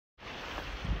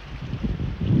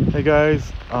Hey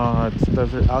guys, it's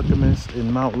Desert Alchemist in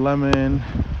Mount Lemmon.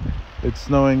 It's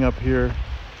snowing up here,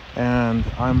 and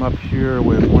I'm up here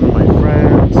with one of my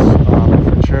friends, my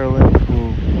friend Sherilyn,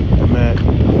 who I met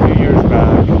a few years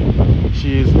back.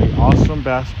 She is an awesome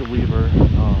basket weaver.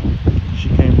 She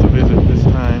came to visit this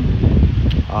time,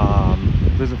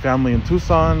 visit family in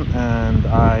Tucson, and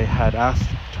I had asked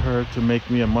her to make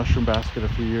me a mushroom basket a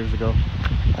few years ago,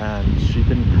 and she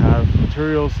didn't have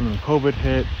materials, and then COVID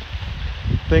hit.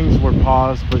 Things were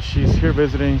paused, but she's here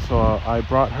visiting, so I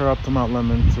brought her up to Mount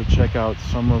Lemmon to check out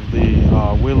some of the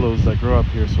willows that grow up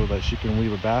here so that she can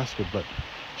weave a basket. But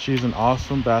she's an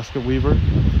awesome basket weaver,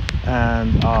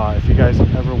 and if you guys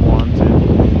have ever wanted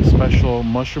a special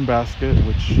mushroom basket,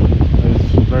 which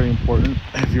is very important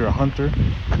if you're a hunter,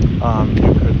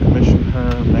 you could commission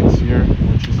her next year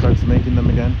when she starts making them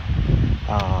again.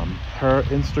 Her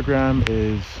Instagram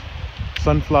is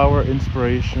sunflower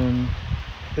inspirations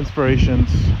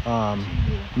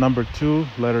number 2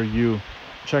 letter U.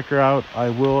 Check her out. I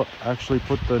will actually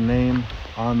put the name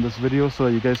on this video so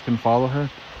that you guys can follow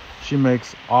her. She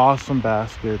makes awesome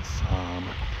baskets,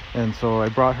 and so I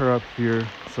brought her up here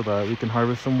so that we can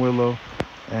harvest some willow,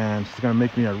 and she's gonna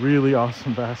make me a really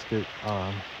awesome basket.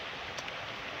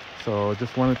 So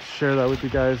just wanted to share that with you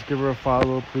guys. Give her a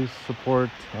follow. Please support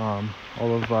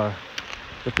all of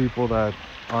the people that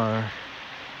are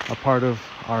a part of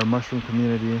our mushroom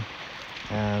community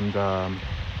and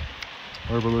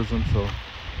herbalism. So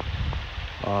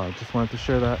just wanted to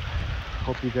share that.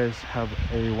 Hope you guys have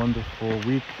a wonderful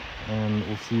week, and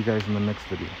we'll see you guys in the next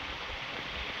video.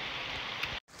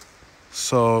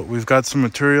 So we've got some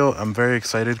material. I'm very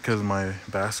excited because my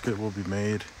basket will be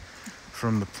made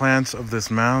from the plants of this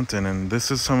mountain, and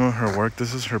this is some of her work.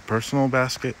 This is her personal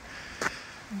basket.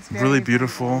 It's really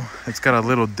beautiful. It's got a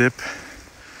little dip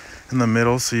in the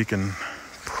middle so you can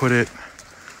put it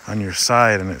on your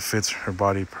side, and it fits her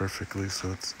body perfectly.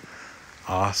 So it's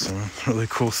awesome. Really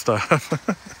cool stuff.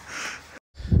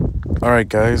 All right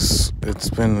guys, it's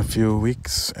been a few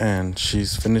weeks and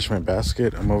she's finished my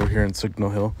basket. I'm over here in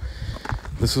Signal Hill.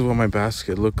 This is what my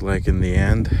basket looked like in the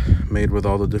end, made with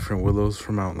all the different willows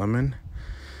from Mount Lemmon.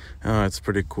 It's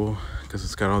pretty cool because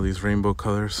it's got all these rainbow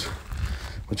colors,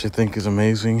 which I think is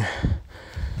amazing.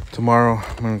 Tomorrow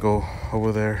I'm gonna go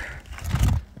over there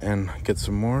and get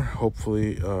some more.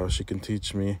 Hopefully she can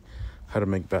teach me how to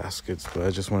make baskets, but I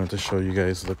just wanted to show you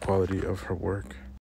guys the quality of her work.